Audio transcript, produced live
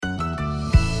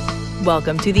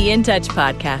Welcome to the In Touch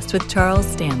podcast with Charles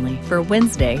Stanley for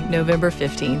Wednesday, November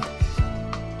 15th.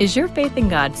 Is your faith in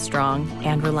God strong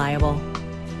and reliable?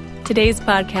 Today's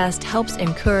podcast helps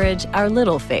encourage our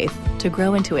little faith to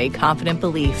grow into a confident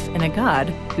belief in a God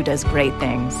who does great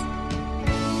things.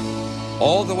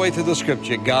 All the way through the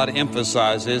Scripture, God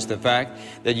emphasizes the fact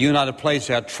that you and I to place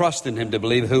our trust in Him to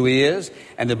believe who He is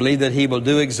and to believe that He will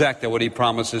do exactly what He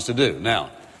promises to do.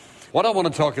 Now, what I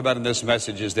want to talk about in this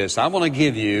message is this. I want to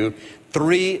give you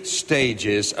 3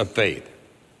 stages of faith.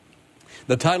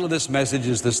 The title of this message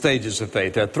is The Stages of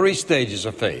Faith. There are 3 stages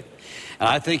of faith. And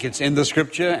I think it's in the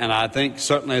Scripture, and I think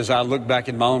certainly as I look back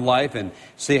in my own life and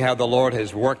see how the Lord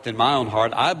has worked in my own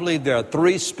heart, I believe there are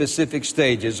 3 specific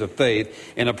stages of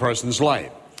faith in a person's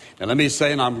life. Now let me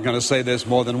say, and I'm going to say this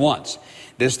more than once,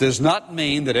 this does not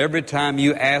mean that every time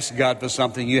you ask God for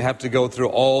something, you have to go through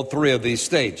all 3 of these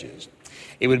stages.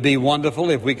 It would be wonderful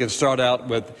if we could start out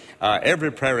with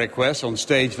every prayer request on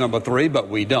stage number 3, but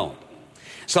we don't.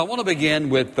 So I want to begin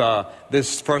with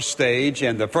this first stage,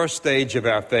 and the first stage of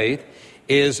our faith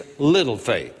is little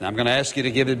faith. Now, I'm going to ask you to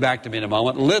give it back to me in a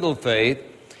moment. Little faith,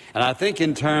 and I think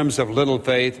in terms of little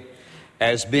faith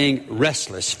as being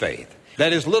restless faith.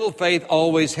 That is, little faith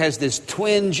always has this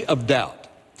twinge of doubt.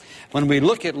 When we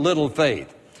look at little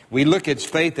faith, we look at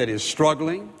faith that is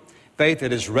struggling, faith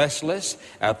that is restless,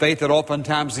 faith that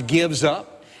oftentimes gives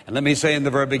up. And let me say in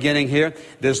the very beginning here,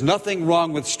 there's nothing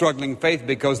wrong with struggling faith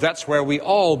because that's where we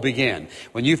all begin.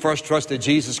 When you first trusted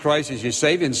Jesus Christ as your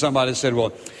Savior and somebody said,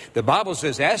 well, the Bible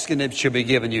says, asking it shall be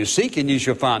given you, seeking you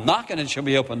shall find, knocking it shall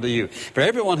be opened to you. For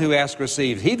everyone who asks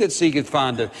receives, he that seeketh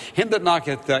findeth, him that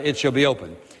knocketh it shall be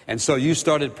opened. And so you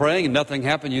started praying and nothing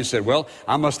happened. You said, well,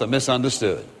 I must have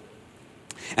misunderstood.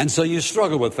 And so you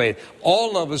struggle with faith.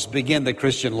 All of us begin the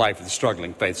Christian life with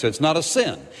struggling faith. So it's not a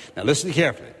sin. Now listen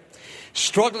carefully.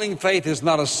 Struggling faith is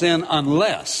not a sin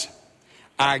unless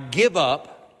I give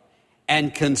up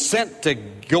and consent to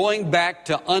going back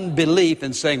to unbelief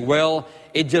and saying, well,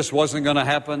 it just wasn't going to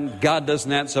happen. God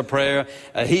doesn't answer prayer.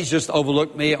 He's just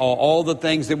overlooked me, or all the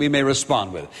things that we may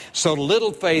respond with. So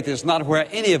little faith is not where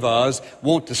any of us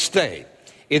want to stay.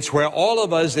 It's where all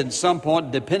of us at some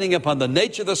point, depending upon the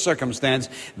nature of the circumstance,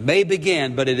 may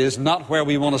begin, but it is not where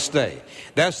we want to stay.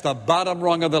 That's the bottom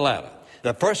rung of the ladder.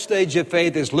 The first stage of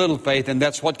faith is little faith, and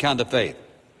that's what kind of faith?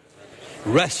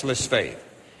 Restless faith.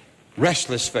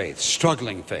 Restless faith,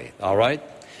 struggling faith, all right?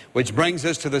 Which brings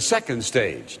us to the second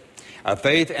stage of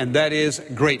faith, and that is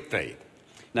great faith.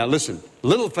 Now listen,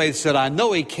 little faith said, I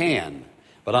know He can,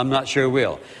 but I'm not sure He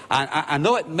will. I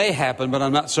know it may happen, but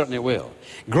I'm not certain it will.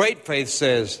 Great faith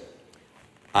says,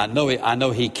 I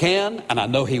know He can, and I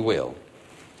know He will.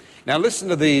 Now listen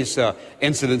to these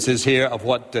incidences here of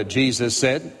what Jesus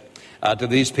said to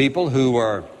these people who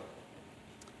were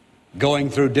going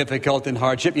through difficulty and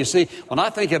hardship. You see, when I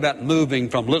think about moving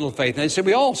from little faith, and they say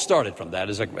we all started from that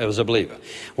as a believer.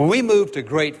 When we move to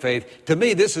great faith, to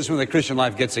me, this is when the Christian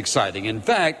life gets exciting. In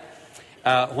fact,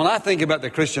 when I think about the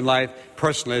Christian life,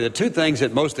 personally, the 2 things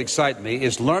that most excite me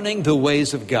is learning the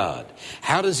ways of God.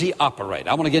 How does He operate?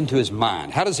 I want to get into His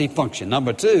mind. How does He function?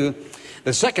 Number 2,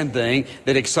 the second thing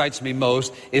that excites me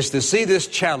most is to see this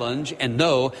challenge and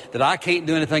know that I can't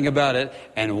do anything about it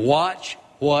and watch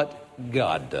what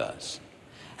God does.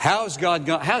 How's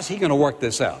He going to work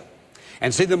this out?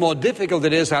 And see, the more difficult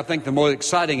it is, I think the more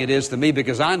exciting it is to me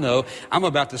because I know I'm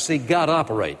about to see God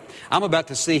operate. I'm about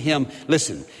to see Him,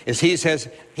 listen, as He says,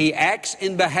 He acts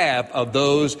in behalf of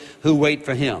those who wait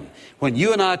for Him. When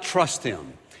you and I trust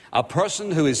Him, a person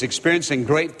who is experiencing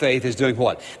great faith is doing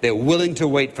what? They're willing to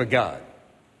wait for God.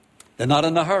 They're not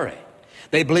in a hurry.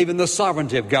 They believe in the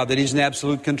sovereignty of God, that He's in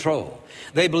absolute control.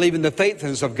 They believe in the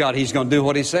faithfulness of God. He's going to do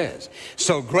what He says.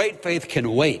 So great faith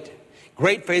can wait.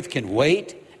 Great faith can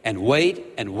wait and wait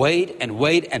and wait and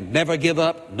wait and never give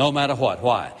up no matter what.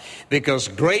 Why? Because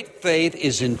great faith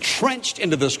is entrenched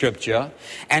into the Scripture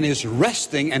and is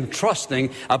resting and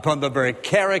trusting upon the very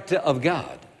character of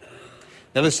God.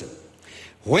 Now listen,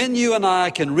 when you and I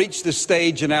can reach the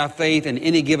stage in our faith in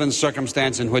any given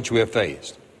circumstance in which we are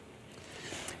faced,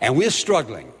 and we're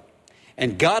struggling,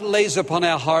 and God lays upon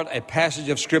our heart a passage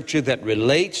of Scripture that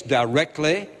relates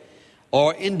directly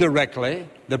or indirectly,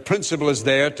 the principle is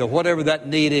there to whatever that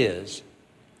need is.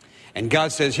 And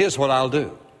God says, here's what I'll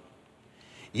do.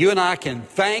 You and I can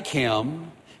thank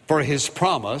Him for His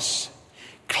promise,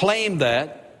 claim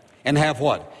that, and have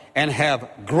what? And have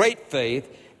great faith.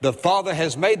 The Father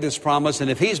has made this promise, and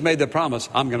if He's made the promise,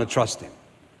 I'm going to trust Him.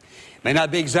 May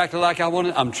not be exactly like I want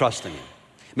it, I'm trusting Him.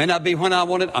 May not be when I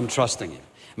want it, I'm trusting Him.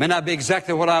 May not be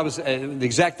exactly what I was,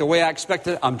 the way I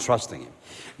expected, I'm trusting Him.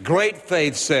 Great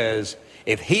faith says,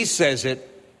 if He says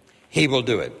it, He will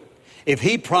do it. If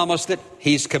he promised it,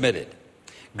 he's committed.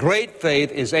 Great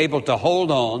faith is able to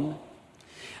hold on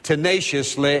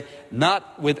tenaciously,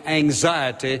 not with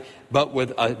anxiety, but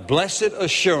with a blessed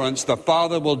assurance the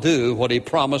Father will do what he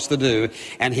promised to do,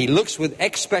 and he looks with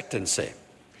expectancy.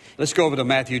 Let's go over to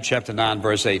Matthew chapter 9,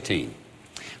 verse 18.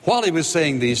 While he was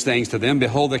saying these things to them,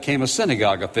 behold, there came a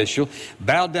synagogue official,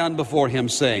 bowed down before him,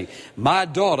 saying, My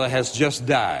daughter has just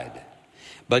died,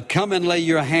 but come and lay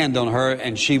your hand on her,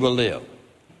 and she will live.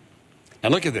 Now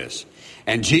look at this.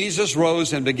 And Jesus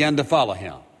rose and began to follow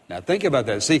him. Now think about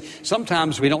that. See,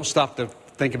 sometimes we don't stop to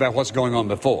think about what's going on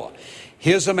before.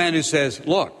 Here's a man who says,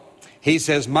 look, he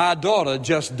says, my daughter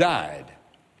just died.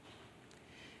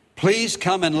 Please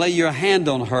come and lay your hand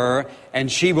on her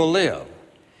and she will live.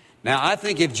 Now I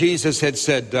think if Jesus had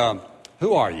said,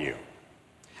 who are you?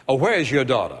 Oh, where is your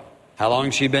daughter? How long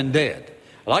has she been dead?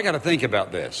 Well, I got to think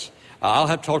about this. I'll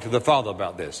have to talk to the Father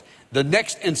about this. The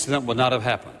next incident would not have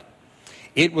happened.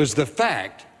 It was the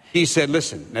fact, he said,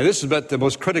 listen, now this is about the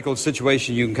most critical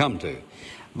situation you can come to.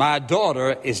 My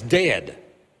daughter is dead,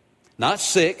 not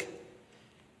sick,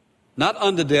 not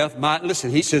unto death.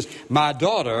 Listen, he says, my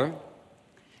daughter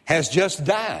has just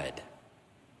died.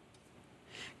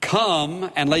 Come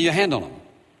and lay your hand on him.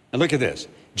 Now look at this.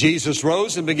 Jesus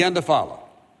rose and began to follow.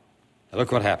 Now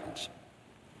look what happens.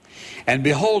 And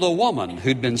behold, a woman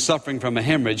who'd been suffering from a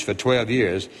hemorrhage for 12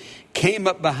 years came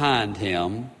up behind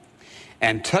him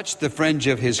and touched the fringe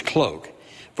of his cloak.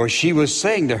 For she was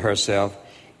saying to herself,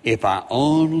 if I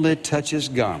only touch his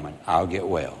garment, I'll get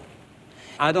well.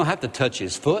 I don't have to touch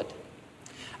his foot.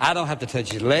 I don't have to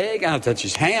touch his leg. I don't have to touch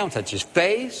his hand. I don't touch his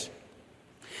face.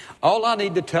 All I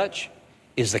need to touch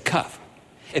is the cuff.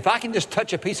 If I can just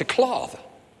touch a piece of cloth,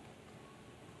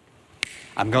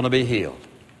 I'm going to be healed.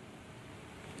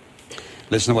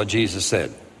 Listen to what Jesus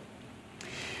said.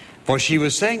 For she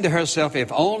was saying to herself,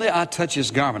 if only I touch his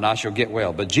garment, I shall get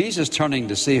well. But Jesus, turning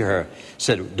to see her,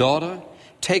 said, daughter,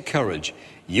 take courage.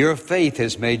 Your faith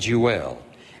has made you well.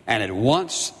 And at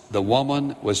once the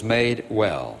woman was made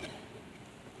well.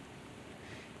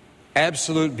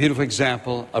 Absolute beautiful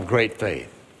example of great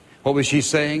faith. What was she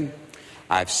saying?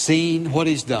 I've seen what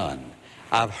he's done.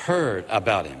 I've heard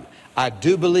about him. I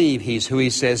do believe he's who he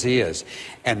says he is.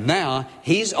 And now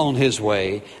he's on his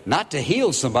way, not to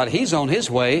heal somebody. He's on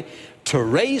his way to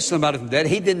raise somebody from the dead.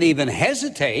 He didn't even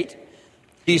hesitate.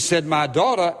 He said, my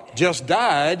daughter just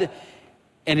died.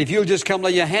 And if you'll just come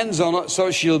lay your hands on her so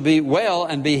she'll be well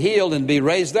and be healed and be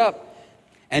raised up.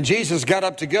 And Jesus got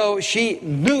up to go. She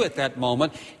knew at that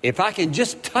moment, if I can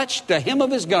just touch the hem of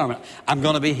his garment, I'm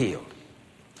going to be healed.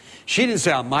 She didn't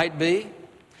say, I might be.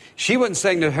 She wasn't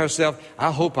saying to herself,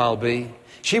 I hope I'll be.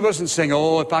 She wasn't saying,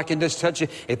 oh, if I can just touch it,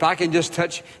 if I can just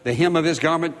touch the hem of his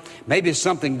garment, maybe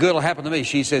something good will happen to me.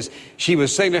 She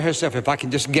was saying to herself, if I can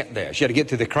just get there. She had to get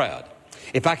through the crowd.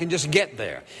 If I can just get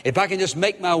there, if I can just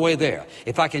make my way there,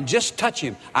 if I can just touch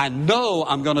him, I know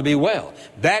I'm going to be well.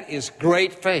 That is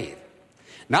great faith.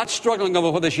 Not struggling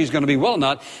over whether she's going to be well or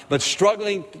not, but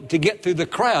struggling to get through the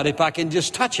crowd. If I can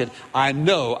just touch it, I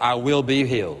know I will be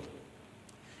healed.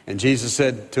 And Jesus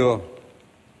said to her,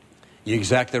 you're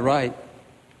exactly right.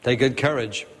 Take good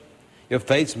courage. Your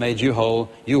faith's made you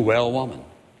whole. You well woman.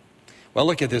 Well,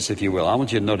 look at this, if you will. I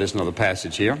want you to notice another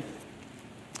passage here,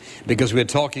 because we're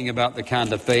talking about the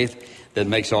kind of faith that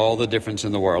makes all the difference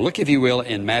in the world. Look, if you will,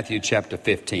 in Matthew chapter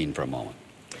 15 for a moment.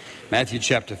 Matthew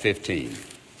chapter 15.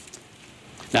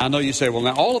 Now, I know you say, well,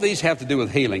 now all of these have to do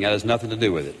with healing. That has nothing to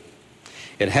do with it.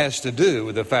 It has to do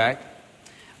with the fact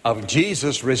of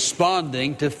Jesus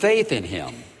responding to faith in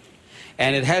him.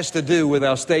 And it has to do with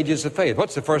our stages of faith.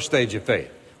 What's the first stage of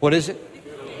faith? What is it?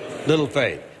 Little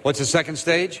faith. What's the second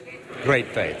stage? Great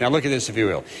faith. Now look at this, if you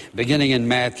will. Beginning in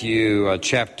Matthew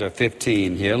chapter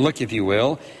 15 here. Look, if you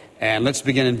will. And let's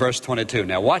begin in verse 22.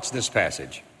 Now watch this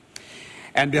passage.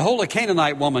 And behold, a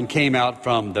Canaanite woman came out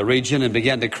from the region and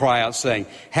began to cry out, saying,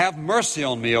 have mercy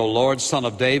on me, O Lord, Son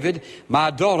of David.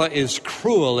 My daughter is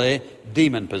cruelly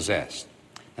demon-possessed.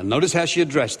 And notice how she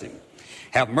addressed him.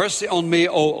 Have mercy on me,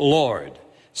 O Lord,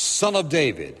 Son of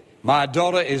David. My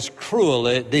daughter is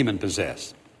cruelly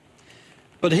demon-possessed.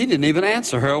 But he didn't even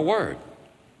answer her a word.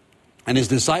 And his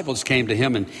disciples came to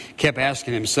him and kept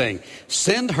asking him, saying,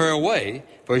 send her away,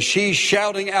 for she's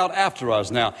shouting out after us.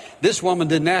 Now, this woman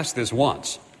didn't ask this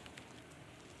once.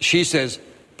 She says,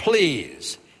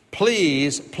 please,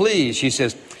 please, please. She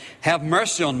says, have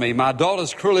mercy on me. My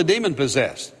daughter's cruelly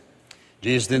demon-possessed.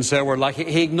 Jesus didn't say a word like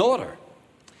he ignored her.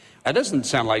 That doesn't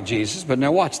sound like Jesus, but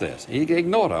now watch this. He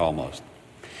ignored her almost.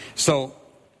 So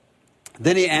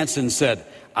then he answered and said,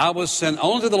 I was sent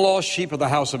only to the lost sheep of the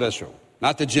house of Israel,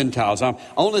 not the Gentiles. I'm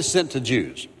only sent to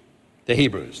Jews, the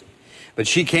Hebrews. But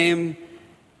she came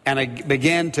and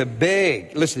began to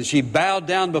beg. Listen, she bowed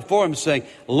down before him saying,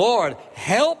 Lord,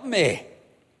 help me.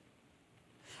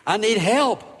 I need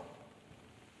help.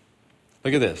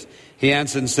 Look at this. He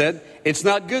answered and said, it's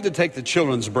not good to take the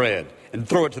children's bread and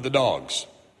throw it to the dogs.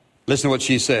 Listen to what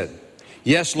she said.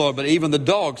 Yes, Lord, but even the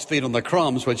dogs feed on the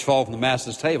crumbs which fall from the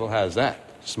master's table. How's that?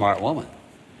 Smart woman.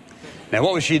 Now,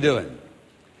 what was she doing?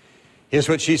 Here's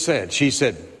what she said. She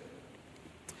said,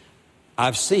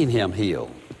 I've seen him heal.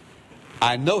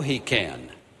 I know he can.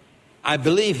 I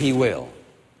believe he will.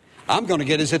 I'm going to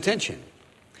get his attention.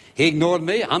 He ignored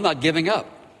me. I'm not giving up.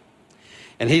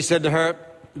 And he said to her,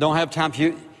 don't have time for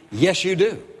you. Yes, you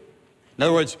do. In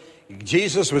other words,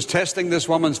 Jesus was testing this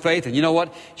woman's faith, and you know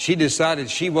what? She decided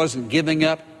she wasn't giving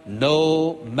up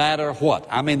no matter what.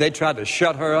 I mean, they tried to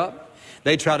shut her up.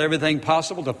 They tried everything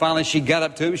possible till finally she got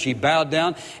up to him. She bowed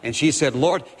down and she said,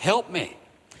 Lord, help me.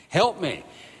 Help me.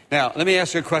 Now, let me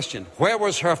ask you a question. Where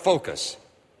was her focus?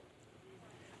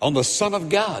 On the Son of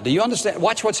God. Do you understand?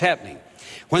 Watch what's happening.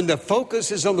 When the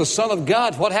focus is on the Son of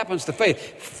God, what happens to faith?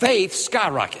 Faith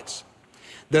skyrockets.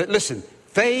 Listen,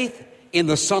 faith in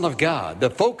the Son of God. The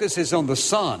focus is on the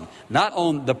Son, not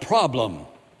on the problem,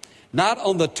 not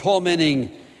on the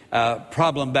tormenting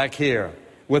problem back here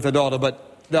with the daughter, but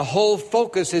the whole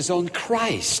focus is on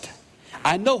Christ.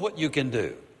 I know what you can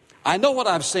do. I know what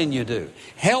I've seen you do.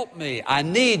 Help me. I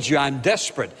need you. I'm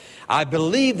desperate. I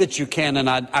believe that you can, and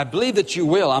I believe that you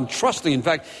will. I'm trusting. In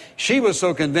fact, she was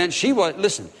so convinced. She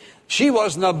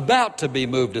wasn't about to be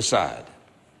moved aside.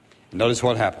 Notice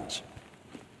what happens.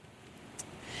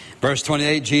 Verse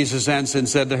 28, Jesus answered and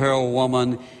said to her, O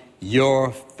woman,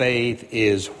 your faith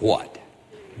is what?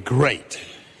 Great.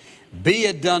 Be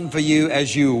it done for you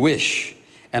as you wish.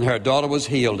 And her daughter was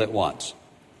healed at once.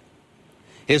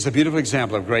 Here's a beautiful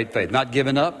example of great faith. Not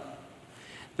giving up.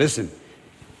 Listen,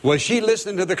 was she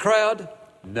listening to the crowd?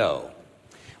 No.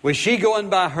 Was she going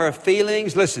by her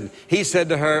feelings? Listen, he said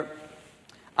to her,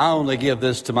 I only give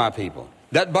this to my people.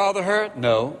 That bother her?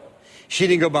 No. She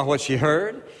didn't go by what she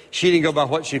heard. She didn't go by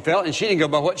what she felt. And she didn't go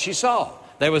by what she saw.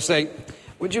 They would say,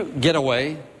 would you get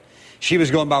away? She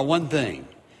was going by one thing.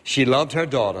 She loved her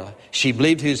daughter. She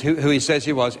believed who he says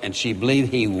he was. And she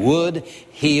believed he would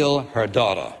heal her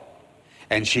daughter.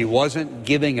 And she wasn't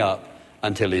giving up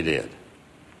until he did.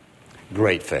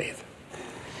 Great faith.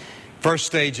 First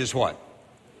stage is what?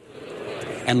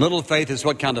 And little faith is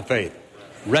what kind of faith?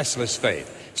 Restless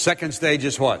faith. Second stage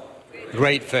is what?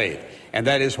 Great faith. And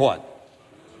that is what?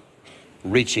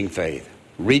 Reaching faith.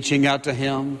 Reaching out to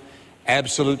him.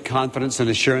 Absolute confidence and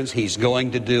assurance he's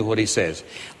going to do what he says.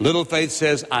 Little faith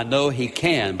says, I know he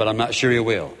can, but I'm not sure he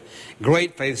will.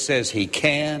 Great faith says he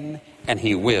can and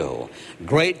he will.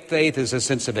 Great faith is a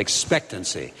sense of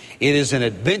expectancy. It is an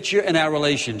adventure in our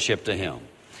relationship to him.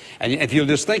 And if you'll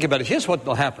just think about it, here's what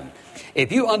will happen.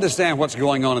 If you understand what's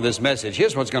going on in this message,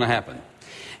 here's what's going to happen.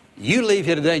 You leave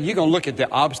here today and you're going to look at the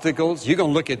obstacles. You're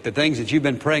going to look at the things that you've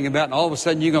been praying about, and all of a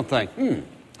sudden you're going to think,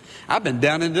 I've been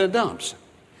down into the dumps.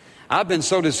 I've been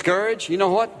so discouraged. You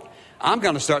know what? I'm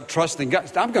going to start trusting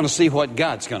God. I'm going to see what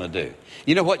God's going to do.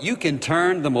 You know what? You can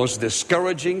turn the most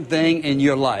discouraging thing in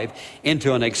your life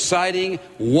into an exciting,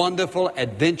 wonderful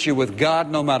adventure with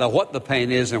God, no matter what the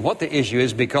pain is and what the issue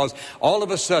is, because all of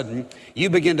a sudden you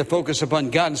begin to focus upon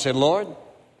God and say, Lord,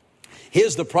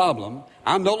 here's the problem.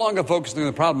 I'm no longer focusing on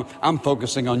the problem. I'm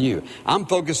focusing on you. I'm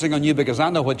focusing on you because I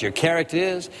know what your character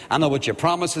is. I know what your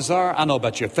promises are. I know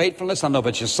about your faithfulness. I know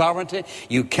about your sovereignty.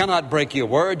 You cannot break your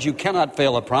word. You cannot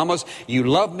fail a promise. You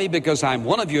love me because I'm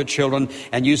one of your children,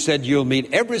 and you said you'll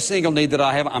meet every single need that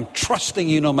I have. I'm trusting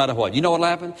you no matter what. You know what will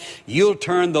happen? You'll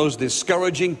turn those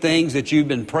discouraging things that you've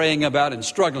been praying about and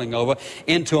struggling over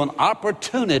into an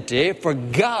opportunity for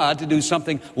God to do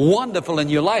something wonderful in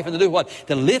your life. And to do what?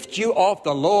 To lift you off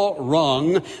the lower rung,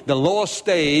 the lower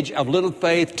stage of little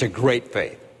faith to great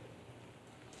faith.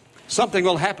 Something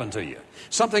will happen to you.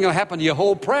 Something will happen to your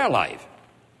whole prayer life.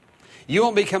 You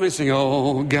won't be coming and saying,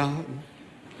 oh, God.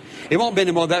 It won't be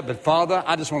any more of that, but Father,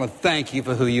 I just want to thank you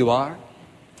for who you are.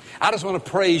 I just want to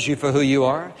praise you for who you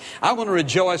are. I want to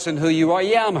rejoice in who you are.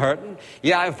 Yeah, I'm hurting.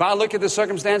 Yeah, if I look at the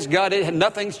circumstance, God,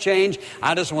 nothing's changed.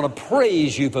 I just want to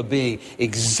praise you for being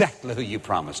exactly who you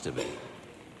promised to be.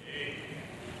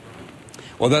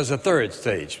 Well, there's a third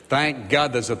stage. Thank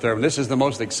God there's a third one. This is the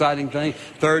most exciting thing.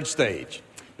 Third stage.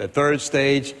 The third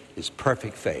stage is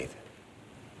perfect faith.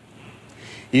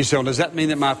 You say, well, does that mean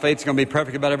that my faith's going to be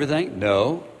perfect about everything?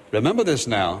 No. Remember this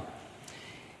now.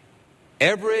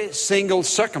 Every single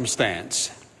circumstance,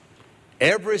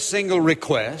 every single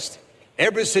request,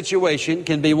 every situation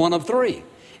can be one of three.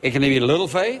 It can be little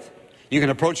faith. You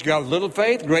can approach God with little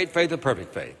faith, great faith, or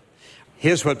perfect faith.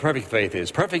 Here's what perfect faith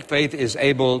is. Perfect faith is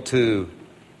able to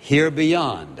hear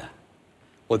beyond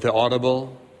what the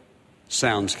audible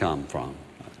sounds come from.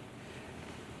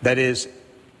 That is,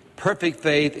 perfect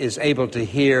faith is able to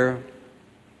hear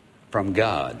from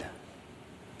God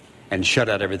and shut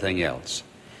out everything else.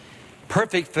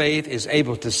 Perfect faith is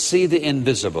able to see the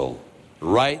invisible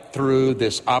right through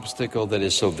this obstacle that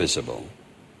is so visible.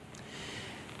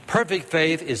 Perfect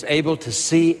faith is able to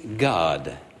see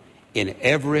God in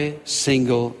every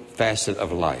single facet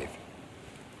of life.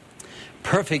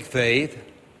 Perfect faith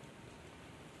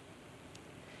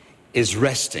is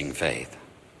resting faith.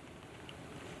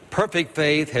 Perfect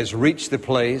faith has reached the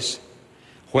place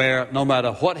where no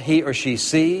matter what he or she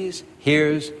sees,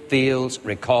 hears, feels,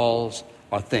 recalls,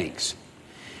 or thinks,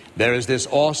 there is this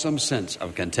awesome sense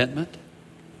of contentment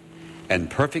and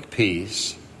perfect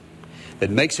peace that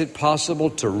makes it possible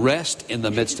to rest in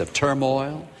the midst of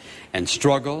turmoil and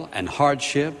struggle and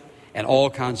hardship and all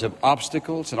kinds of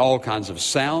obstacles and all kinds of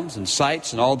sounds and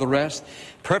sights and all the rest.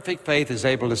 Perfect faith is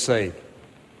able to say,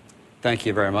 thank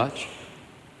you very much.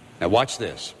 Now watch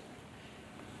this.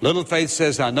 Little faith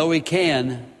says, I know he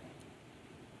can.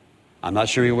 I'm not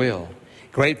sure he will.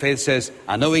 Great faith says,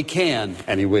 I know he can,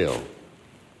 and he will.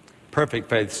 Perfect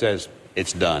faith says,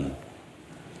 it's done.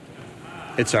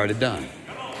 It's already done.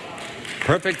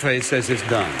 Perfect faith says it's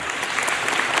done.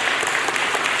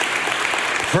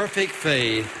 Perfect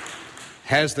faith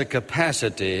has the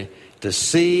capacity to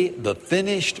see the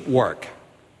finished work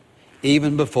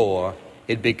even before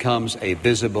it becomes a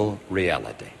visible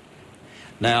reality.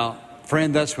 Now,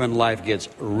 friend, that's when life gets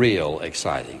real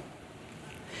exciting.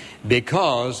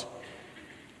 Because,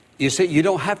 you see, you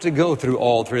don't have to go through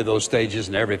all three of those stages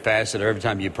in every facet or every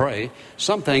time you pray.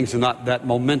 Some things are not that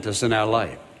momentous in our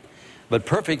life. But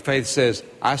perfect faith says,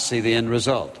 I see the end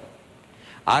result.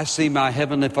 I see my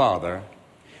Heavenly Father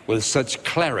with such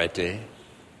clarity,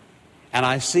 and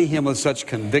I see Him with such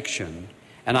conviction,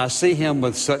 and I see Him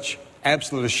with such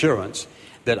absolute assurance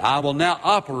that I will now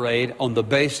operate on the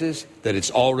basis that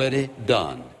it's already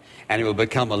done. And it will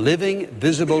become a living,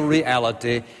 visible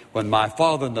reality when my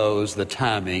Father knows the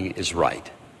timing is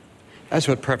right. That's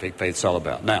what perfect faith's all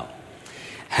about. Now,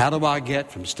 how do I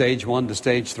get from stage 1 to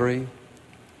stage 3?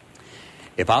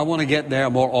 If I want to get there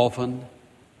more often,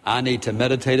 I need to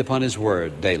meditate upon His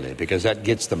Word daily, because that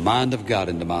gets the mind of God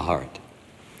into my heart.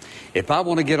 If I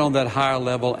want to get on that higher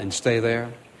level and stay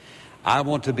there, I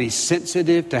want to be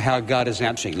sensitive to how God is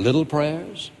answering little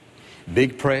prayers,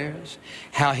 big prayers,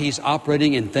 how He's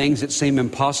operating in things that seem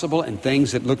impossible and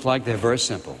things that look like they're very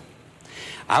simple.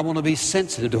 I want to be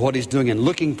sensitive to what He's doing and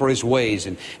looking for His ways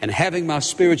and having my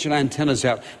spiritual antennas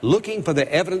out, looking for the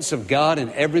evidence of God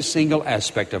in every single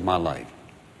aspect of my life.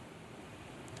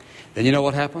 Then you know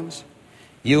what happens?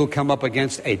 You'll come up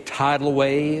against a tidal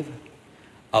wave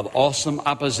of awesome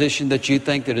opposition that you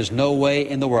think there is no way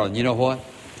in the world. And you know what?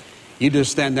 You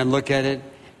just stand there and look at it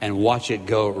and watch it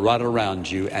go right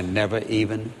around you and never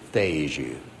even faze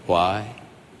you. Why?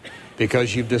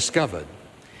 Because you've discovered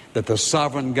that the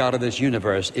sovereign God of this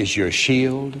universe is your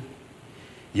shield,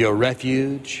 your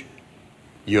refuge,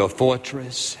 your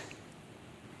fortress,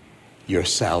 your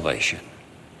salvation.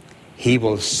 He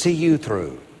will see you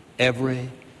through every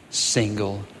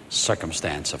single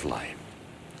circumstance of life.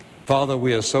 Father,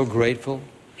 we are so grateful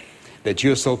that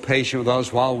you're so patient with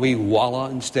us while we wallow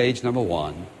in stage number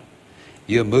 1.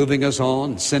 You're moving us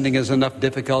on, sending us enough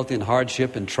difficulty and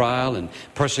hardship and trial and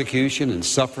persecution and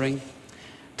suffering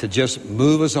to just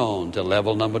move us on to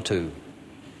level number 2.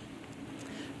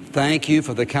 Thank you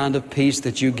for the kind of peace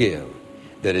that you give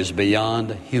that is beyond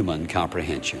human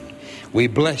comprehension. We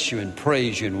bless you and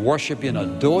praise you and worship you and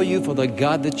adore you for the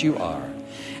God that you are.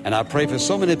 And I pray for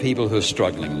so many people who are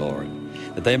struggling, Lord,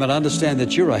 that they might understand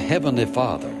that you're a heavenly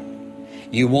Father.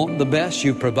 You want the best,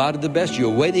 you've provided the best, you're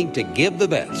waiting to give the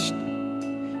best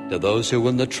to those who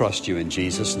will trust you in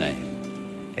Jesus'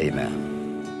 name. Amen.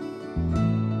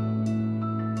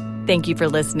 Thank you for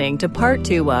listening to part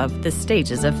 2 of The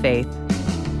Stages of Faith.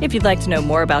 If you'd like to know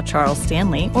more about Charles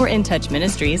Stanley or In Touch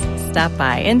Ministries, stop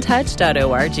by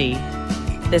intouch.org.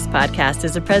 This podcast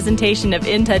is a presentation of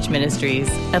In Touch Ministries,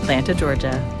 Atlanta,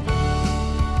 Georgia.